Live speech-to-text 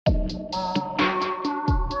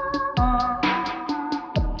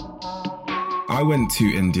I went to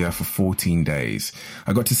India for 14 days.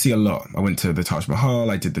 I got to see a lot. I went to the Taj Mahal,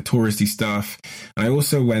 I did the touristy stuff, and I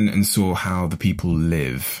also went and saw how the people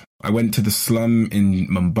live. I went to the slum in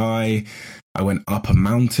Mumbai, I went up a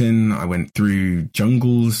mountain, I went through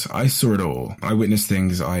jungles, I saw it all. I witnessed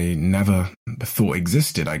things I never thought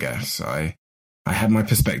existed, I guess. I had my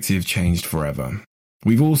perspective changed forever.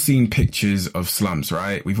 We've all seen pictures of slums,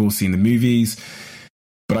 right? We've all seen the movies,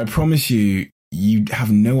 but I promise you, you have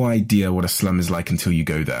no idea what a slum is like until you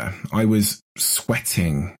go there. I was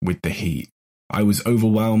sweating with the heat. I was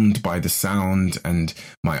overwhelmed by the sound, and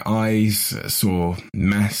my eyes saw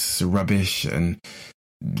mess, rubbish, and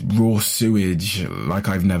raw sewage like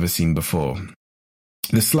I've never seen before.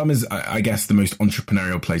 The slum is, I guess, the most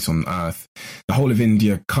entrepreneurial place on earth. The whole of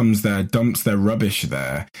India comes there, dumps their rubbish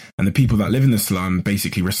there, and the people that live in the slum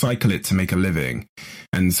basically recycle it to make a living.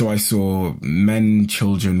 And so I saw men,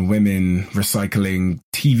 children, women recycling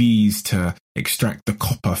TVs to extract the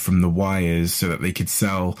copper from the wires so that they could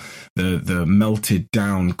sell the melted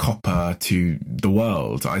down copper to the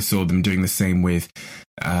world. I saw them doing the same with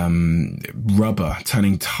rubber,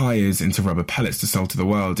 turning tires into rubber pellets to sell to the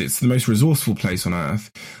world. It's the most resourceful place on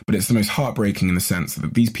earth, but it's the most heartbreaking in the sense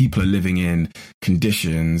that these people are living in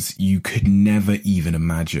conditions you could never even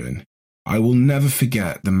imagine. I will never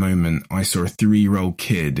forget the moment I saw a 3-year-old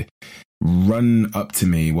kid run up to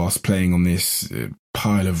me whilst playing on this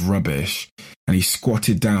pile of rubbish, and he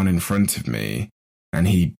squatted down in front of me and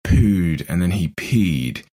he pooed and then he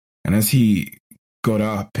peed. And as he got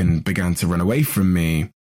up and began to run away from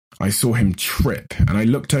me, I saw him trip, and I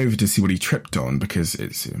looked over to see what he tripped on, because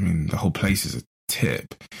the whole place is a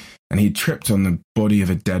tip, and he tripped on the body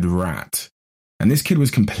of a dead rat. And this kid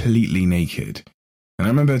was completely naked. And I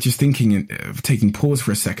remember just thinking, taking pause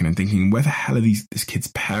for a second and thinking, where the hell are this kid's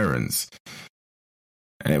parents?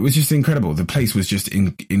 And it was just incredible. The place was just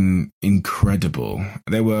incredible.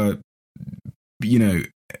 There were,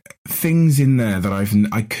 things in there that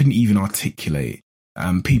I couldn't even articulate.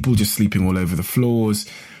 People just sleeping all over the floors.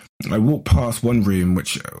 I walked past one room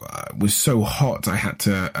which was so hot I had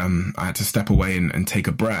to step away and take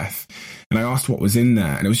a breath. And I asked what was in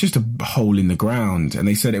there, and it was just a hole in the ground. And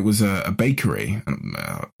they said it was a bakery. And,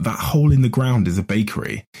 that hole in the ground is a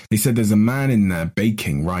bakery. They said there's a man in there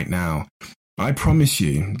baking right now. I promise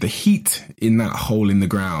you, the heat in that hole in the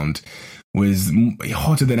ground was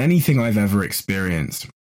hotter than anything I've ever experienced.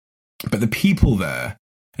 But the people there,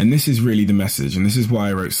 and this is really the message, and this is why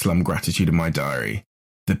I wrote Slum Gratitude in my diary.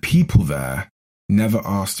 The people there never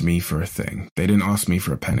asked me for a thing. They didn't ask me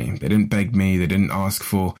for a penny. They didn't beg me. They didn't ask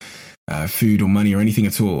for food or money or anything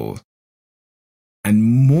at all. And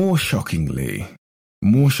more shockingly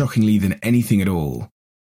than anything at all,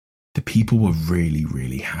 the people were really,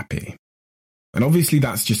 really happy. And obviously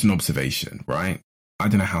that's just an observation, right? I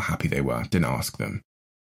don't know how happy they were. Didn't ask them.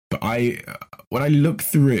 But when I look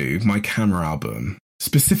through my camera album,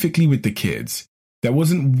 specifically with the kids, there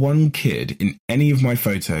wasn't one kid in any of my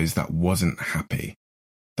photos that wasn't happy,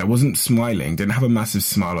 that wasn't smiling, didn't have a massive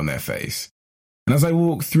smile on their face. And as I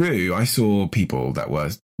walked through, I saw people that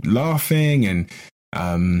were laughing and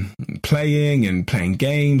playing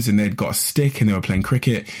games, and they'd got a stick and they were playing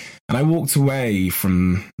cricket. And I walked away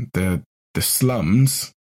from the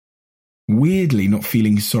slums, weirdly not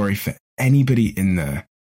feeling sorry for anybody in there,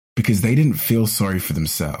 because they didn't feel sorry for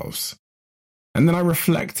themselves. And then I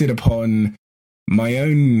reflected upon my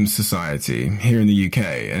own society here in the UK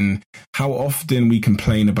and how often we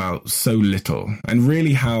complain about so little, and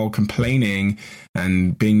really how complaining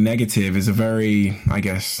and being negative is a very, I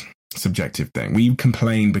guess, subjective thing. We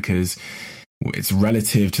complain because it's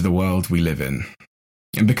relative to the world we live in.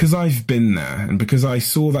 And because I've been there, and because I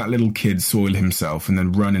saw that little kid soil himself and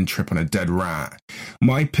then run and trip on a dead rat,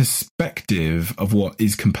 my perspective of what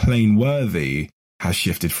is complain worthy has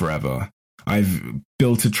shifted forever. I've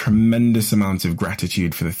built a tremendous amount of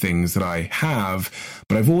gratitude for the things that I have,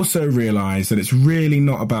 but I've also realized that it's really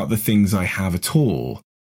not about the things I have at all.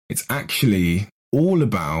 It's actually all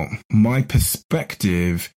about my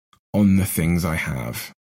perspective on the things I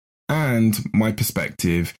have, and my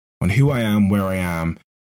perspective on who I am, where I am,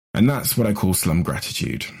 and that's what I call slum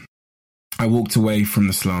gratitude. I walked away from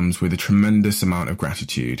the slums with a tremendous amount of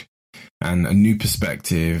gratitude and a new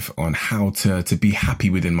perspective on how to be happy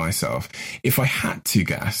within myself. If I had to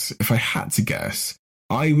guess,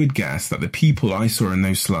 I would guess that the people I saw in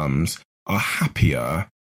those slums are happier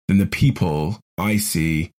than the people I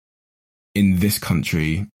see in this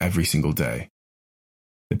country every single day.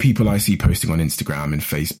 The people I see posting on Instagram and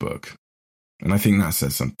Facebook. And I think that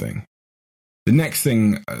says something. The next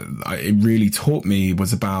thing it really taught me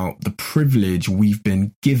was about the privilege we've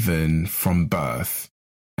been given from birth.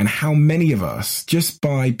 And how many of us, just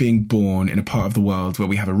by being born in a part of the world where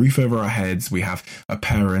we have a roof over our heads, we have a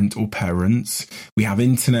parent or parents, we have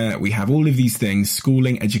internet, we have all of these things,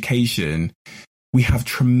 schooling, education, we have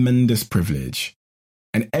tremendous privilege.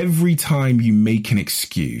 And every time you make an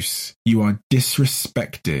excuse, you are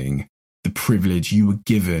disrespecting the privilege you were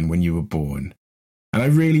given when you were born. And I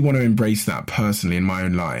really want to embrace that personally in my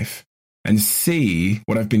own life and see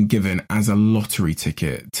what I've been given as a lottery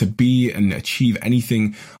ticket to be and achieve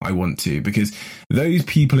anything I want to, because those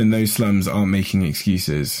people in those slums aren't making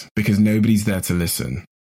excuses because nobody's there to listen.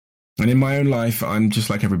 And in my own life, I'm just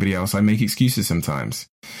like everybody else. I make excuses sometimes.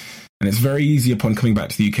 And it's very easy upon coming back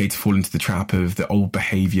to the UK to fall into the trap of the old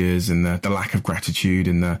behaviours and the lack of gratitude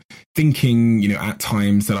and the thinking, at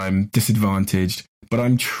times that I'm disadvantaged. But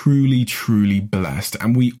I'm truly, truly blessed.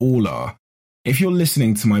 And we all are. If you're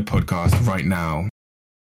listening to my podcast right now,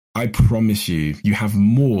 I promise you, you have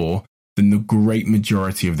more than the great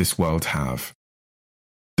majority of this world have.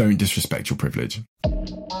 Don't disrespect your privilege.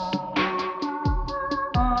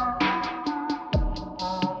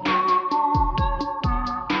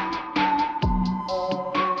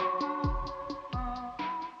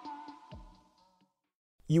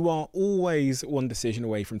 You are always one decision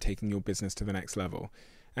away from taking your business to the next level.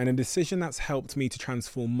 And a decision that's helped me to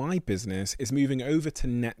transform my business is moving over to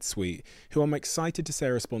NetSuite, who I'm excited to say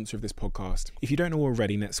are a sponsor of this podcast. If you don't know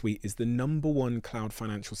already, NetSuite is the #1 cloud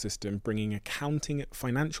financial system, bringing accounting,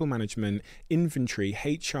 financial management, inventory,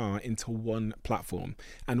 HR into one platform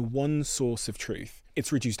and one source of truth.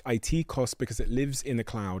 It's reduced IT costs because it lives in the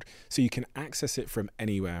cloud, so you can access it from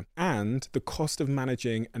anywhere. And the cost of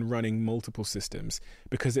managing and running multiple systems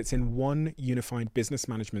because it's in one unified business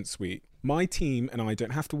management suite. My team and I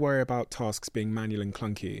don't have to worry about tasks being manual and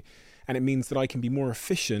clunky. And it means that I can be more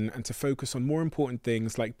efficient and to focus on more important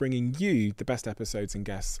things like bringing you the best episodes and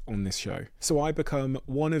guests on this show. So I become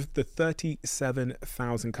one of the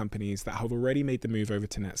 37,000 companies that have already made the move over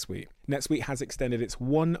to NetSuite. NetSuite has extended its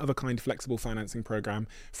one-of-a-kind flexible financing program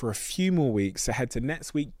for a few more weeks. So head to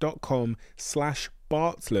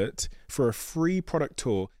netsuite.com/Bartlett for a free product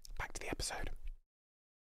tour. Back to the episode.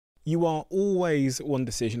 You are always one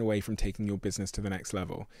decision away from taking your business to the next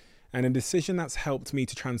level. And a decision that's helped me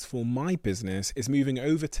to transform my business is moving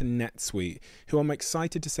over to NetSuite, who I'm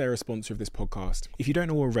excited to say are a sponsor of this podcast. If you don't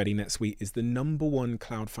know already, NetSuite is the #1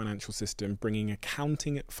 cloud financial system, bringing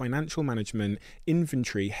accounting, financial management,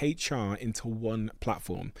 inventory, HR into one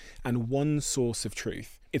platform and one source of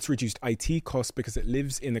truth. It's reduced IT costs because it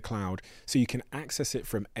lives in the cloud, so you can access it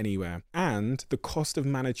from anywhere. And the cost of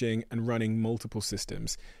managing and running multiple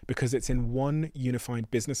systems because it's in one unified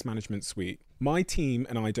business management suite. My team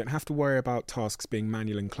and I don't have to worry about tasks being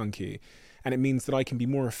manual and clunky. And it means that I can be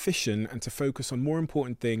more efficient and to focus on more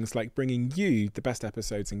important things like bringing you the best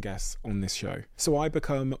episodes and guests on this show. So I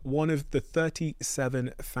become one of the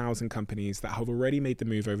 37,000 companies that have already made the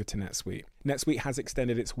move over to NetSuite. NetSuite has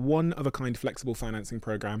extended its one-of-a-kind flexible financing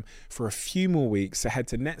program for a few more weeks. So head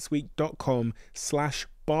to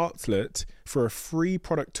netsuite.com/Bartlett for a free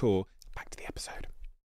product tour. Back to the episode.